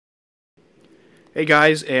Hey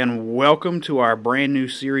guys, and welcome to our brand new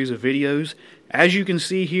series of videos. As you can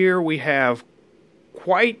see here, we have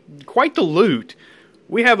quite the loot.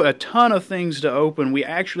 We have a ton of things to open. We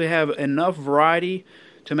actually have enough variety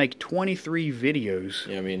to make 23 videos.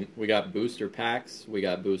 Yeah, I mean, we got booster packs, we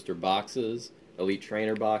got booster boxes, elite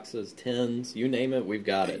trainer boxes, tins, you name it, we've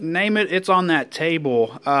got it. Name it, it's on that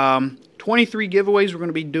table. 23 giveaways. We're going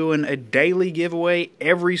to be doing a daily giveaway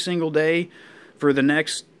every single day for the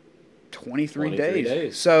next 23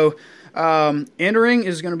 days. So entering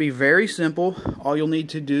is going to be very simple. All you'll need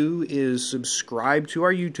to do is subscribe to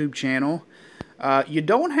our YouTube channel. You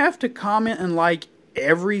don't have to comment and like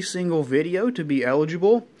every single video to be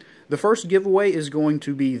eligible. The first giveaway is going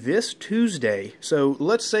to be this Tuesday. So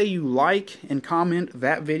let's say you like and comment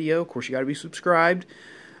that video. Of course, you got to be subscribed.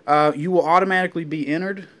 You will automatically be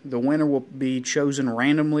entered. The winner will be chosen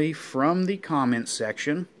randomly from the comment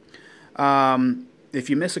section. If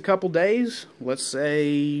you miss a couple days, let's say,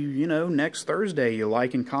 you know, next Thursday you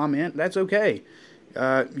like and comment, that's okay.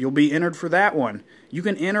 You'll be entered for that one. You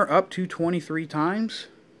can enter up to 23 times.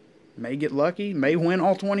 May get lucky, may win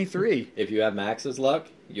all 23. If you have Max's luck,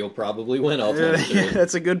 you'll probably win all 23.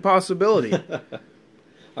 That's a good possibility.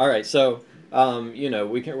 Alright, so, you know,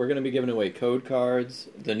 we're going to be giving away code cards,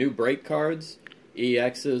 the new break cards,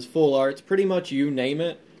 EXs, full arts, pretty much you name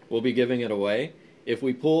it, we'll be giving it away. If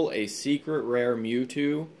we pull a secret rare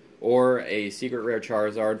Mewtwo or a secret rare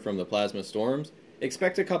Charizard from the Plasma Storms,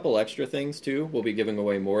 expect a couple extra things too. We'll be giving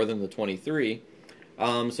away more than the 23.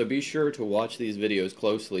 So be sure to watch these videos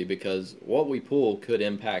closely because what we pull could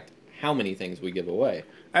impact how many things we give away.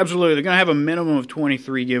 Absolutely. They're going to have a minimum of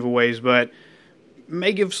 23 giveaways, but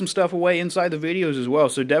may give some stuff away inside the videos as well.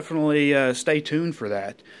 So definitely stay tuned for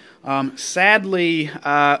that. Sadly,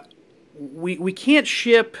 we can't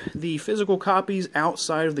ship the physical copies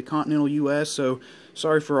outside of the continental U.S., so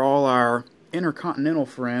sorry for all our intercontinental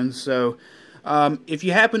friends. So if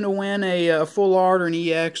you happen to win a full art or an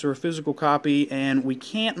EX or a physical copy and we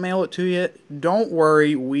can't mail it to you, don't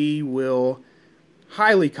worry, we will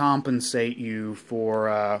highly compensate you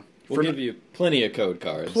for... We'll give you plenty of code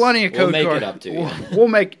cards. Plenty of code cards. We'll make it up to you.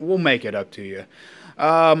 We'll make it up to you.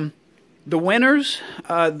 The winners,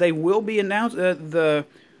 they will be announced...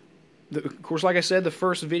 Of course, like I said, the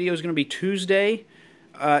first video is going to be Tuesday.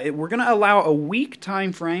 We're going to allow a week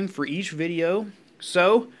time frame for each video.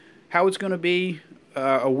 So, how it's going to be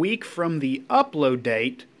a week from the upload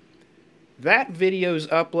date, that video's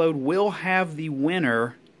upload will have the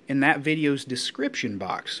winner in that video's description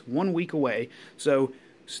box 1 week away. So,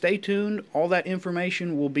 stay tuned. All that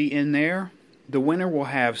information will be in there. The winner will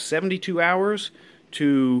have 72 hours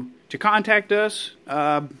to contact us.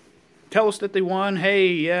 Tell us that they won. Hey,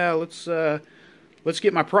 yeah, let's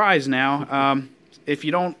get my prize now. If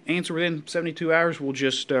you don't answer within 72 hours, we'll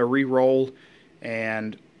just re-roll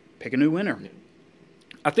and pick a new winner.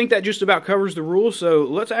 I think that just about covers the rules, so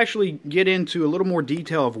let's actually get into a little more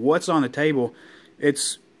detail of what's on the table.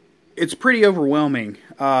 It's pretty overwhelming.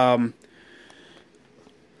 Like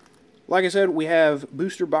I said, we have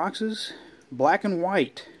booster boxes, black and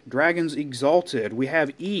white, Dragons Exalted. We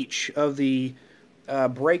have each of the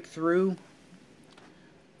breakthrough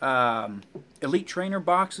elite trainer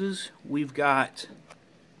boxes. We've got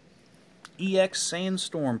EX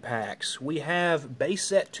Sandstorm packs. We have base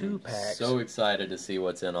set 2 packs. So excited to see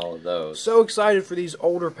what's in all of those. So excited for these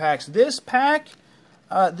older packs. This pack,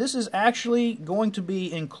 this is actually going to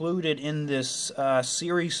be included in this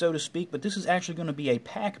series, so to speak, but this is actually going to be a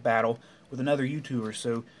pack battle with another YouTuber,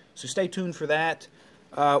 so stay tuned for that.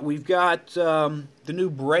 We've got the new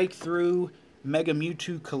breakthrough Mega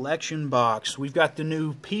Mewtwo collection box. We've got the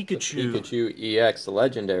new Pikachu. The Pikachu EX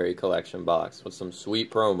Legendary collection box with some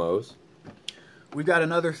sweet promos. We've got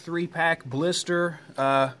another 3-pack blister.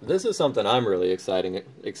 This is something I'm really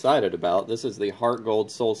excited about. This is the Heart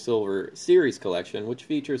Gold Soul Silver series collection, which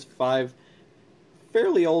features 5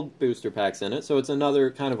 fairly old booster packs in it. So it's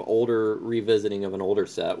another kind of older revisiting of an older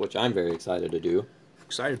set, which I'm very excited to do.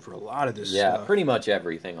 Excited for a lot of this stuff. stuff. Pretty much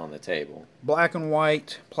everything on the table. Black and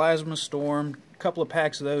white, Plasma Storm, a couple of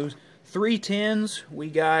packs of those. 3 tins. We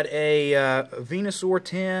got a Venusaur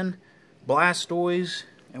tin, Blastoise,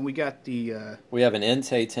 and we got the... we have an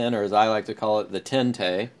Entei tin, or as I like to call it, the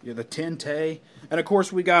Tentei. Yeah, the Tentei. And of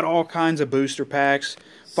course we got all kinds of booster packs.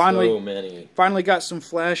 Finally, so many. Finally got some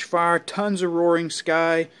Flash Fire, tons of Roaring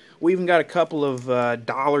Sky. We even got a couple of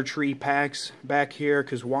Dollar Tree packs back here,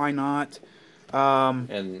 because why not?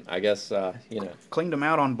 And I guess, you know... Cleaned them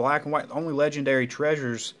out on black and white. The only legendary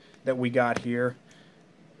treasures that we got here.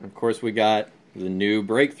 Of course, we got the new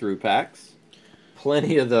breakthrough packs.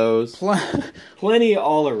 Plenty of those. Plenty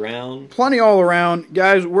all around. Plenty all around.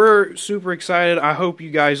 Guys, we're super excited. I hope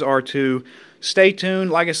you guys are too. Stay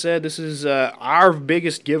tuned. Like I said, this is our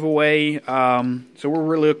biggest giveaway, so we're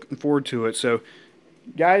really looking forward to it. So,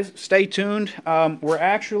 guys, stay tuned. We're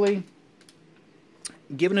actually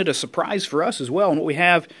giving it a surprise for us as well. And what we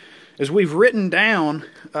have is we've written down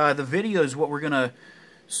the videos, what we're going to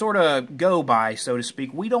sort of go by, so to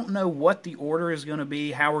speak. We don't know what the order is going to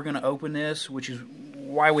be, how we're going to open this, which is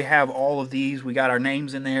why we have all of these. We got our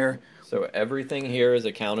names in there. So everything here is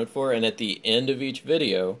accounted for, and at the end of each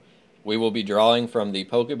video, we will be drawing from the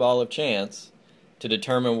Pokeball of Chance to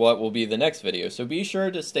determine what will be the next video. So be sure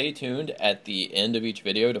to stay tuned at the end of each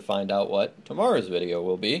video to find out what tomorrow's video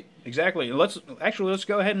will be. Exactly. Let's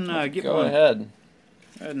go ahead and get one. Go ahead.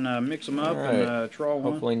 Go ahead and mix them up Right. and draw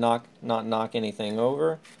one. Hopefully not knock anything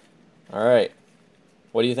over. All right.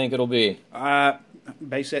 What do you think it'll be?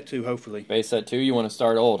 Base set 2, hopefully. Base set 2, you want to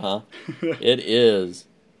start old, huh? It is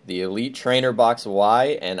the Elite Trainer Box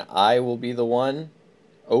Y, and I will be the one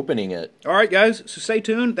opening it. All right, guys, so stay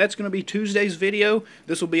tuned. That's going to be Tuesday's video.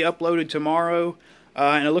 This will be uploaded tomorrow,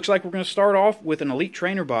 and it looks like we're going to start off with an Elite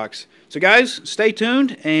Trainer Box. So, guys, stay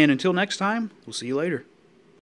tuned, and until next time, we'll see you later.